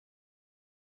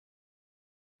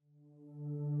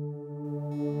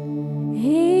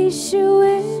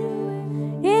യേശുവിൽ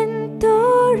എൻ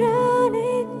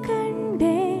തോഴനെ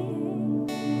കണ്ടേ,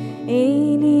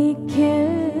 എനിക്കെല്ലാമായവനെ.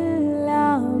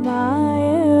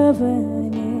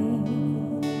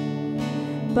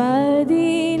 പതിനായിരങ്ങളിൽ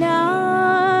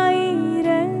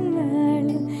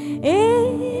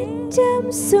ഏറ്റവും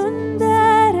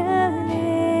സുന്ദരനെ,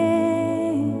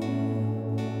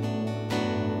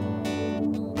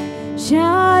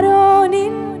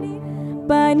 ശാരോനിൻ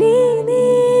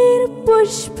പനിനീർ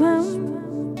പുഷ്പം,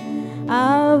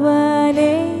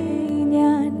 അവനെ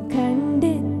ഞാൻ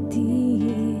കണ്ടെത്തി.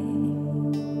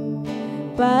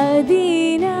 പതിനായിരങ്ങളിൽ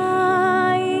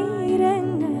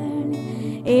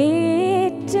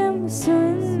ഏറ്റവും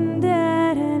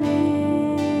സുന്ദരനെ,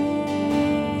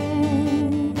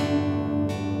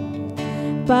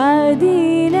 പതിനായിരങ്ങളിൽ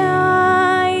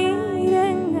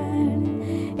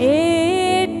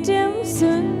ഏറ്റവും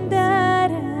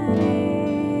സുന്ദരനെ.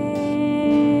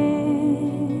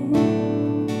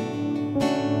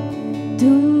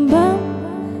 തുമ്പം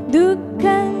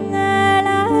ദുഃഖങ്ങളത്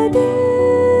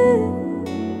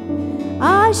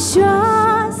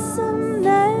ആശ്വാസം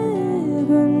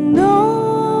നൽകുന്നു.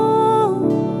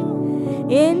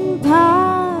 എൻ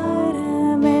ഭാരമെല്ലാം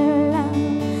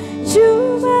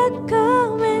ചുമക്കാമെന്നേറ്റവൻ,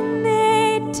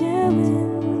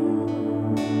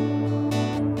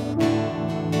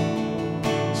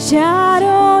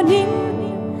 ശാരോനിൻ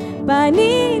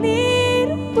പനിനീർ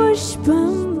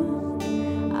പുഷ്പം,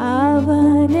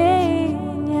 അവനെ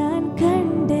ഞാൻ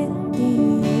കണ്ടെത്തി.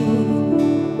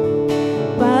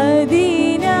 പതിനായിരങ്ങളിൽ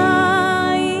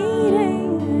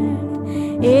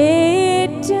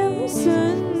ഏറ്റവും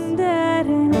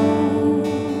സുന്ദരനെ,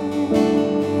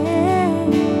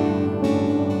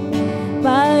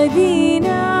 പതിനായിരങ്ങളിൽ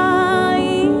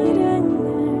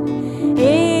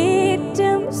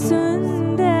ഏറ്റവും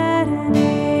സുന്ദരനെ.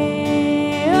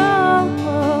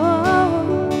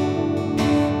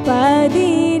 പതിനായിരങ്ങളിൽ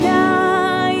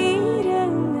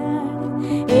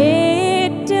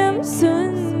ഏറ്റവും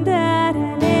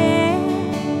സുന്ദരനെ.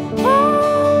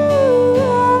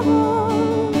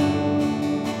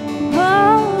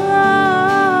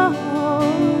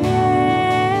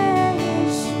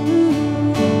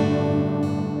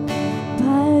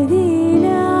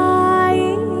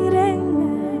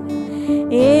 പതിനായിരങ്ങളിൽ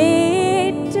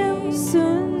ഏറ്റവും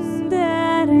സുന്ദരനെ,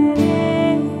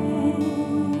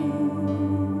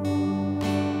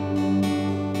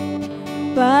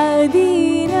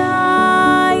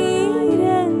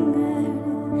 പതിനായിരങ്ങളിൽ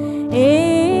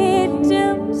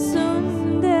ഏറ്റവും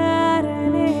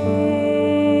സുന്ദരനെ.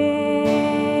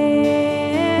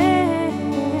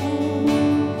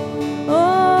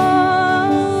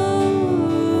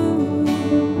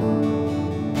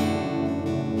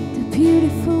 The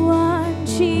beautiful one,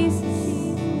 Jesus.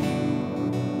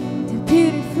 The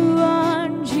beautiful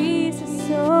one, Jesus.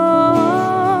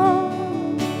 Oh,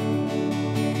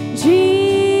 Jesus.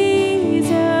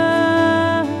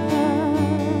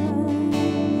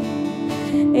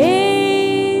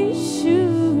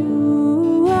 Yeshua.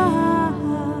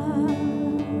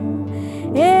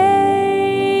 Yeshua.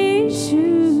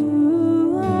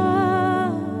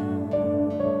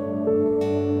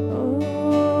 Oh,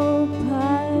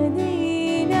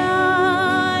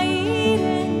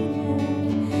 പതിനായിരങ്ങളിൽ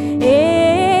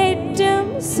ഏറ്റവും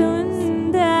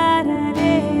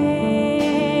സുന്ദരനെ,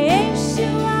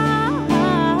 യേശുവാ.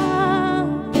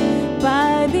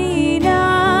 പതിനായിരങ്ങളിൽ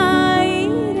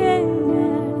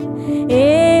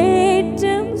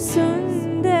ഏറ്റവും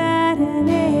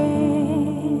സുന്ദരനെ,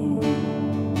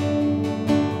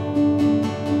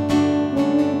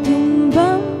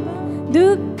 തുമ്പം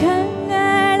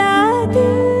ദുഃഖങ്ങളത്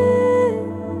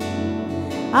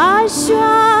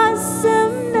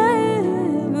ആശ്വാസം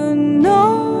നൽകുന്നു.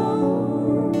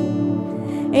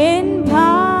 N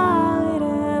ഭാരമെല്ലാം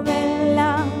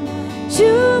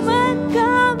ചുമക്കാമെന്നേറ്റവൻ,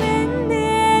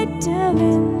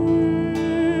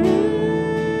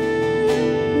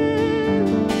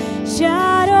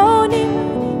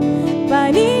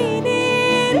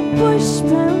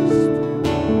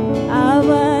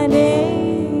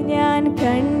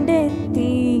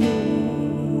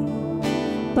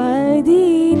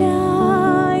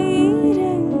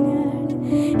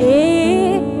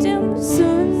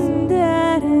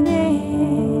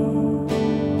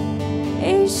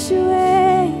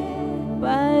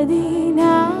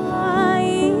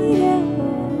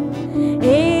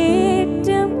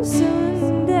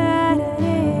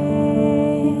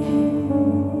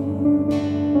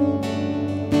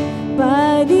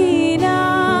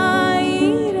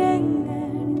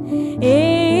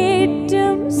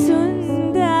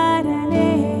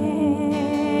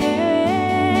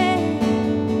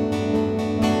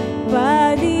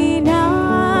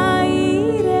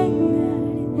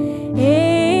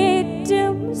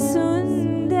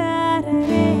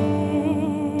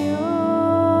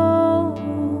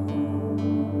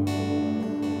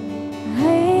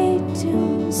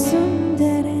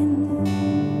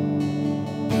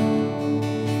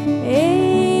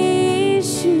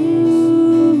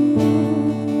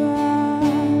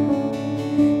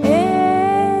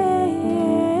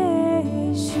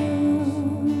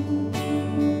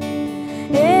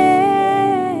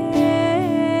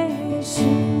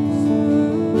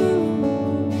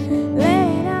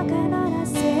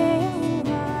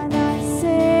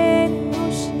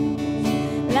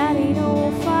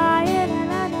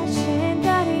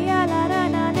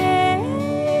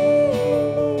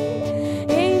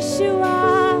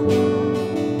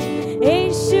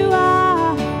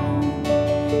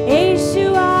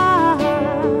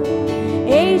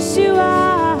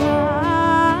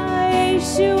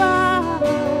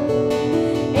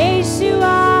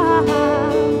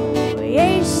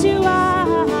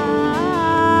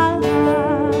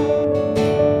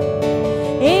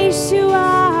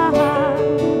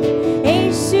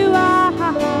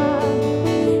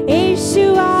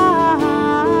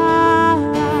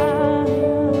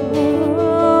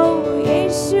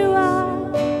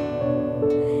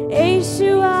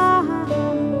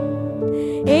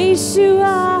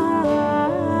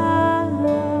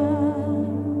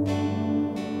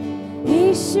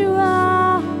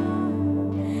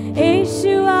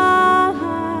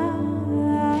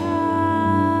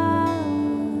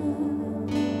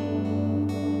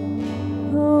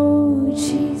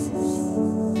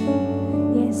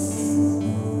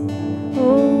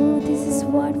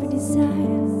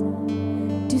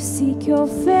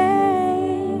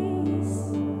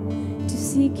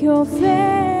 Your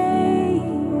face,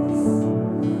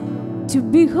 to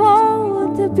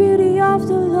behold the beauty of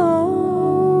the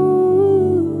Lord,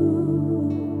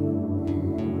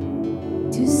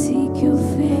 to seek your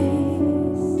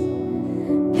face.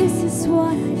 This is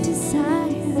what I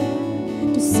desire,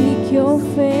 to seek your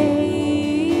face,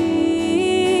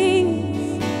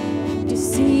 to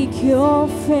seek your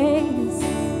face,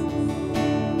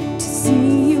 to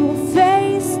see you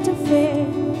face to face.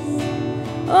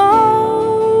 Oh,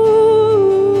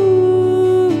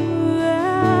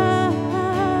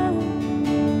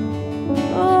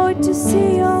 to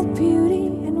see your beauty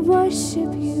and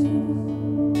worship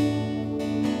you,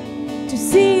 to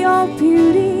see your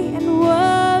beauty and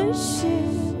worship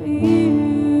you.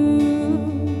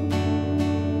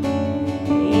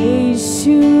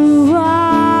 Yeshua,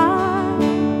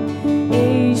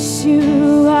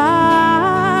 Yeshua,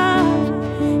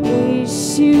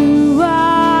 Yeshua,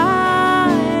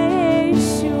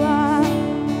 Yeshua,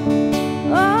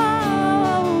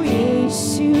 oh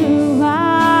Yeshua.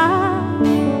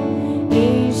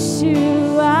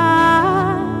 Yeshua,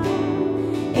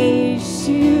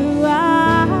 Yeshua,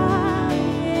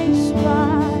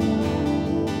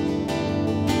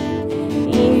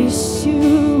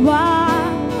 Yeshua,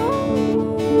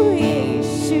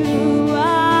 Yeshua,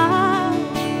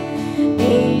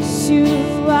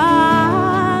 Yeshua,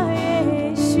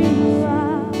 Yeshua,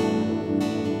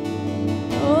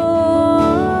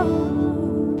 oh,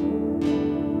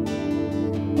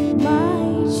 my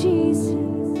Jesus,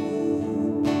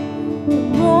 the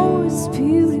most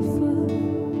beautiful,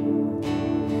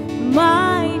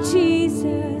 my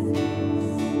Jesus,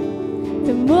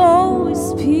 the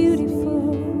most beautiful.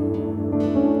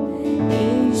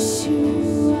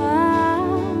 Yeshua,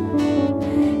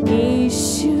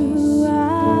 Yeshua,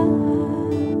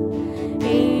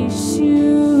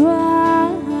 Yeshua,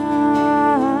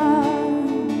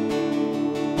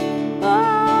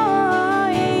 oh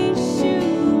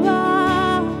Yeshua,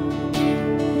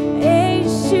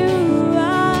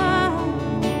 Yeshua,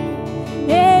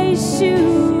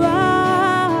 Yeshua.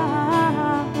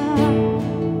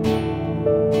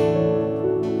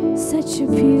 Such a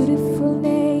beautiful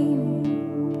name.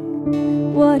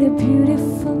 What a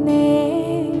beautiful name.